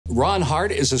Ron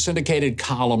Hart is a syndicated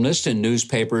columnist in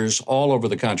newspapers all over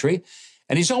the country,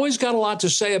 and he's always got a lot to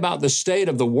say about the state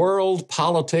of the world,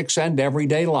 politics, and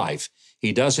everyday life.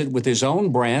 He does it with his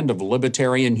own brand of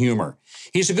libertarian humor.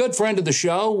 He's a good friend of the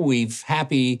show. We've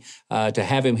happy to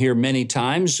have him here many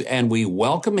times, and we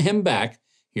welcome him back.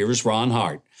 Here's Ron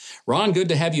Hart. Ron, good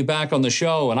to have you back on the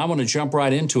show, and I want to jump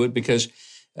right into it because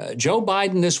Joe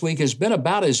Biden this week has been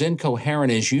about as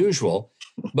incoherent as usual,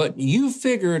 but you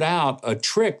figured out a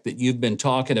trick that you've been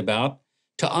talking about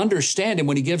to understand him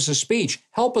when he gives a speech.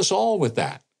 Help us all with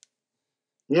that.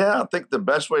 Yeah, I think the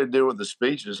best way to do it with the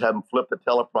speech is have him flip the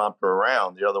teleprompter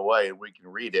around the other way and we can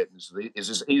read it. It's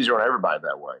just easier on everybody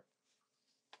that way.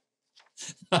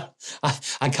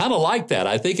 I kind of like that.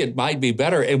 I think it might be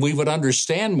better and we would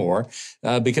understand more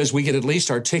because we could at least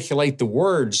articulate the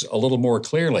words a little more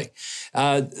clearly.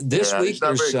 This week, it's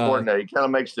not very coordinated. He kind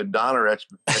of makes the Donner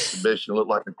exhibition look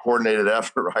like a coordinated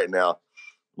effort right now.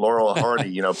 Laurel and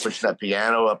Hardy, pushing that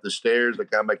piano up the stairs. They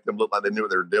kind of make them look like they knew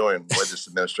what they were doing. The way this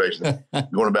administration is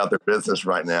going about their business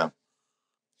right now.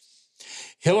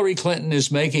 Hillary Clinton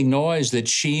is making noise that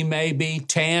she may be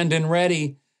tanned and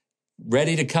ready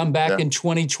to come back in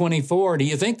 2024. Do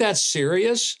you think that's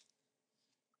serious?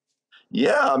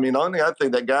 Yeah, the only thing I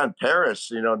think, that guy in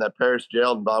Paris, in that Paris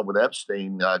jail involved with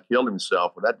Epstein, killed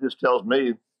himself. Well, that just tells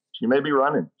me she may be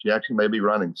running. She actually may be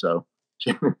running. So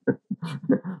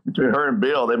between her and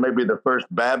Bill, they may be the first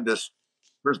Baptist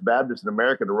in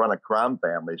America to run a crime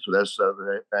family. So that's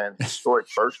an historic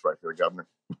first right there, Governor.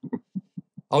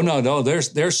 Oh, no.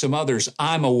 There's some others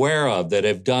I'm aware of that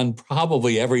have done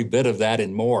probably every bit of that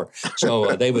and more.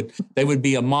 So they would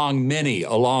be among many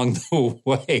along the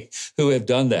way who have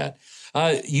done that.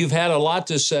 You've had a lot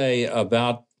to say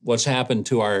about what's happened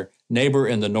to our neighbor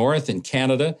in the north in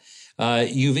Canada.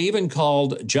 You've even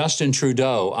called Justin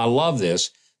Trudeau, I love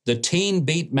this, the Teen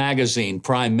Beat magazine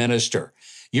prime minister.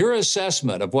 Your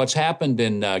assessment of what's happened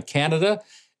in Canada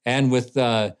and with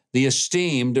the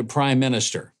esteemed prime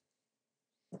minister.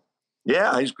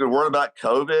 Yeah, he's worried about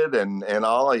COVID and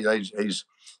all. He doesn't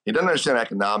understand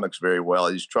economics very well.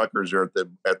 These truckers are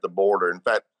at the border. In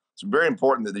fact, it's very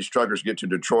important that these truckers get to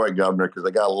Detroit, Governor, because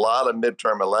they got a lot of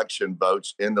midterm election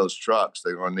votes in those trucks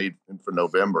they're going to need for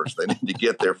November. So they need to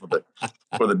get there for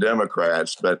the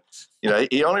Democrats. But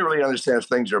he only really understands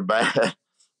things are bad.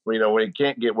 When he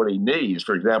can't get what he needs.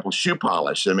 For example, shoe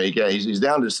polish. He's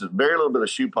down to very little bit of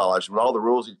shoe polish with all the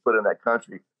rules he's put in that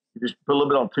country. You just put a little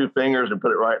bit on two fingers and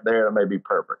put it right there, and it may be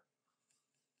perfect.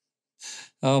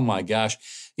 Oh, my gosh.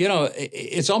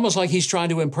 It's almost like he's trying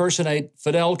to impersonate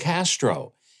Fidel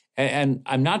Castro. And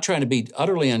I'm not trying to be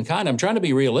utterly unkind. I'm trying to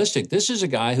be realistic. This is a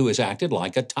guy who has acted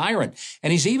like a tyrant.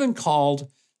 And he's even called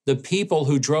the people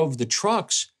who drove the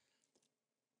trucks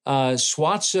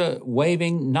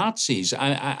Swastika-waving Nazis.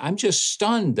 I'm just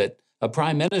stunned that a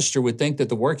prime minister would think that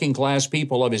the working class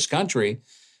people of his country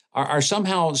are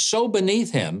somehow so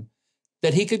beneath him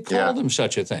that he could call them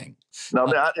such a thing. No,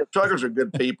 truckers are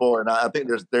good people, and I think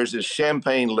there's this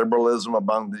champagne liberalism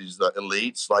among these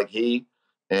elites like he.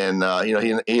 And,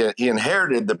 he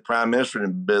inherited the prime minister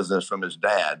in business from his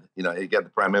dad. He got the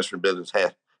prime minister in business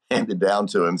handed down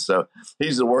to him. So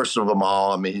he's the worst of them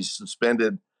all. He's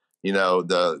suspended,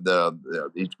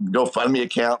 the GoFundMe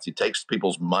accounts. He takes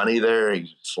people's money there.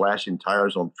 He's slashing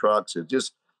tires on trucks.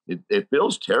 It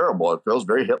feels terrible. It feels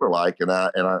very Hitler-like. And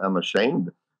I'm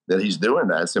ashamed that he's doing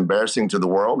that. It's embarrassing to the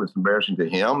world. It's embarrassing to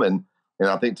him. And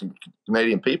I think to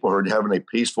Canadian people who are having a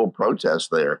peaceful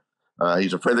protest there.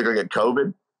 He's afraid they're going to get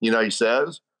COVID. He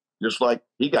says, just like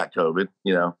he got COVID,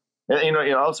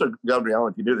 And, also, Governor, I don't know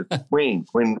if you do this,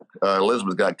 Queen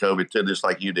Elizabeth got COVID too, just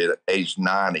like you did at age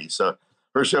 90. So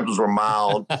her symptoms were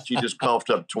mild. She just coughed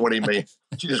up $20 million.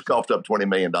 She just coughed up $20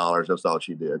 million. That's all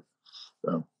she did.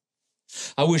 So.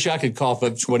 I wish I could cough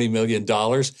up $20 million.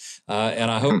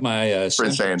 And I hope my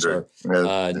symptoms are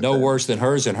no worse than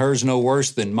hers and hers no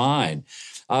worse than mine.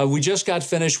 We just got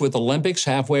finished with Olympics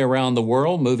halfway around the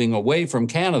world, moving away from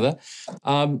Canada.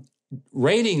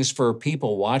 Ratings for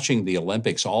people watching the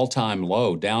Olympics, all-time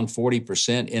low, down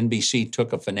 40%. NBC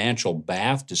took a financial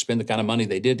bath to spend the kind of money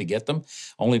they did to get them,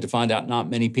 only to find out not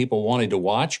many people wanted to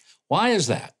watch. Why is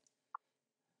that?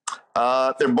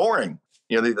 They're boring.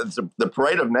 The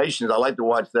Parade of Nations, I like to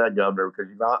watch that, Governor,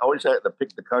 because I always have to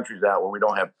pick the countries out where we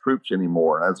don't have troops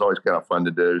anymore. That's always kind of fun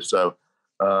to do. So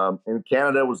in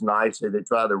Canada, it was nice. They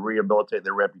tried to rehabilitate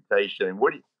their reputation. And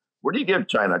where do you give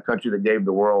China, a country that gave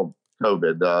the world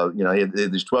COVID? He had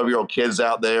these 12-year-old kids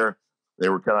out there. They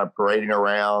were kind of parading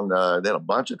around. They had a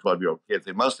bunch of 12-year-old kids.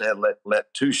 They must have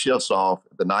let two shifts off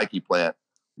at the Nike plant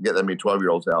to get that many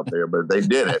 12-year-olds out there. But they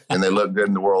did it, and they looked good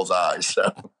in the world's eyes.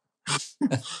 So.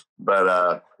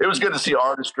 But it was good to see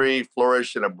artistry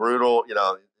flourish in a brutal,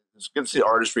 it's good to see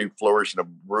artistry flourish in a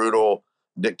brutal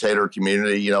dictator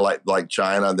community, like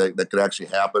China, that could actually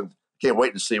happen. Can't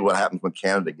wait to see what happens when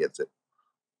Canada gets it.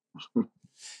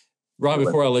 Ron,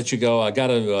 before I let you go, I got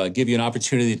to give you an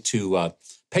opportunity to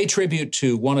pay tribute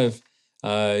to one of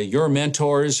your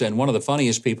mentors and one of the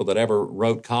funniest people that ever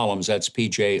wrote columns. That's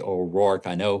P.J. O'Rourke.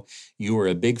 I know you were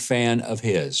a big fan of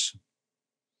his.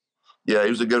 Yeah,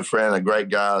 he was a good friend, a great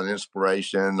guy, an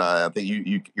inspiration. I think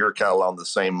you're kind of along the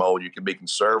same mold. You can be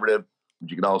conservative,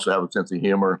 but you can also have a sense of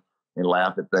humor and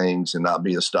laugh at things and not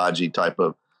be a stodgy type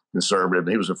of conservative.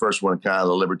 And he was the first one, kind of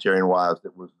the libertarian wise,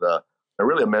 that was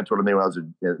really a mentor to me when I was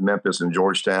at Memphis and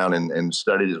Georgetown, and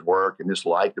studied his work and just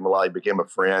liked him a lot. He became a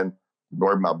friend. He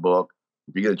read my book.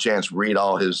 If you get a chance, read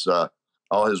all his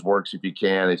works if you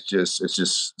can. It's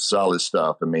just solid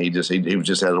stuff. I mean, he just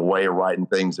had a way of writing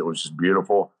things that was just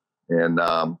beautiful. And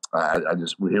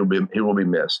he will be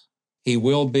missed. He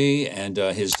will be, and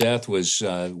his death was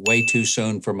way too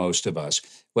soon for most of us.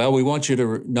 Well, we want you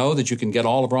to know that you can get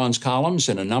all of Ron's columns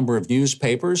in a number of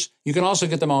newspapers. You can also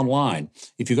get them online.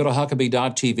 If you go to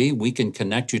Huckabee.tv, we can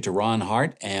connect you to Ron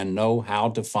Hart and know how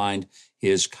to find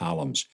his columns.